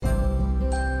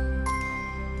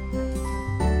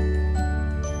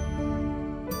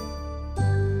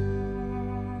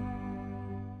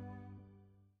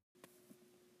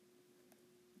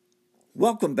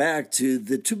Welcome back to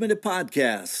the 2-Minute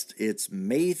Podcast. It's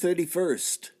May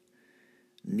 31st.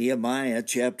 Nehemiah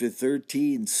chapter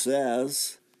 13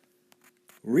 says,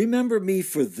 "Remember me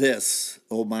for this,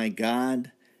 O my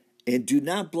God, and do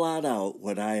not blot out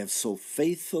what I have so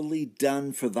faithfully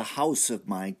done for the house of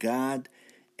my God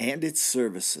and its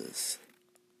services."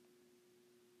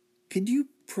 Can you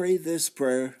pray this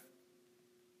prayer?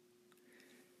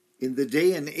 In the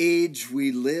day and age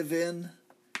we live in,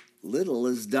 little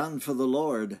is done for the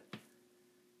Lord.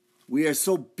 We are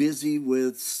so busy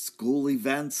with school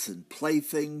events and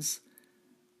playthings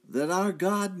that our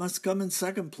God must come in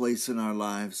second place in our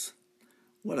lives.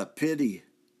 What a pity.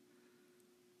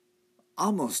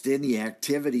 Almost any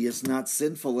activity is not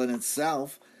sinful in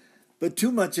itself, but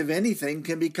too much of anything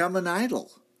can become an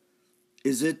idol.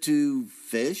 Is it to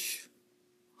fish,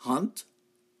 hunt,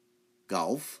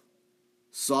 golf,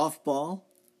 softball,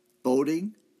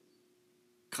 boating,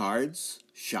 cards,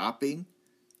 shopping,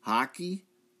 hockey,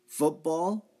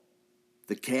 football,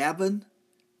 the cabin,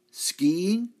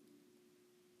 skiing,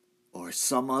 or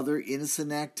some other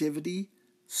innocent activity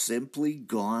simply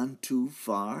gone too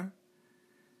far?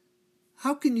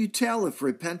 How can you tell if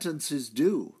repentance is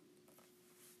due?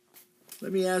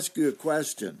 Let me ask you a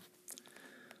question.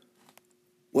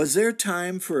 Was there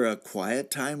time for a quiet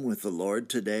time with the Lord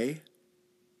today?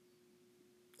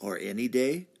 Or any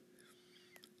day?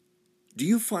 Do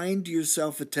you find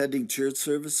yourself attending church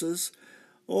services,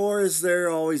 or is there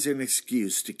always an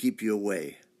excuse to keep you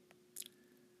away?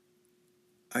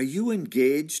 Are you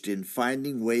engaged in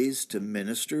finding ways to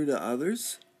minister to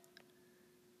others?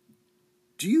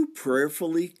 Do you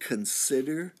prayerfully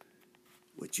consider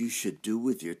what you should do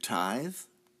with your tithe?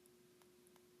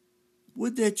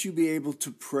 Would that you be able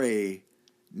to pray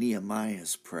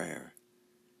Nehemiah's prayer.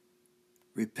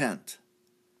 Repent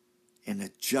and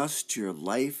adjust your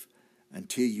life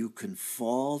until you can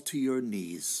fall to your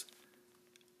knees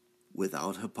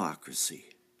without hypocrisy.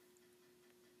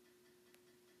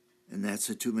 And that's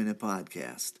a 2-Minute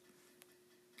Podcast.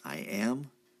 I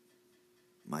am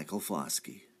Michael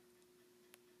Flosky.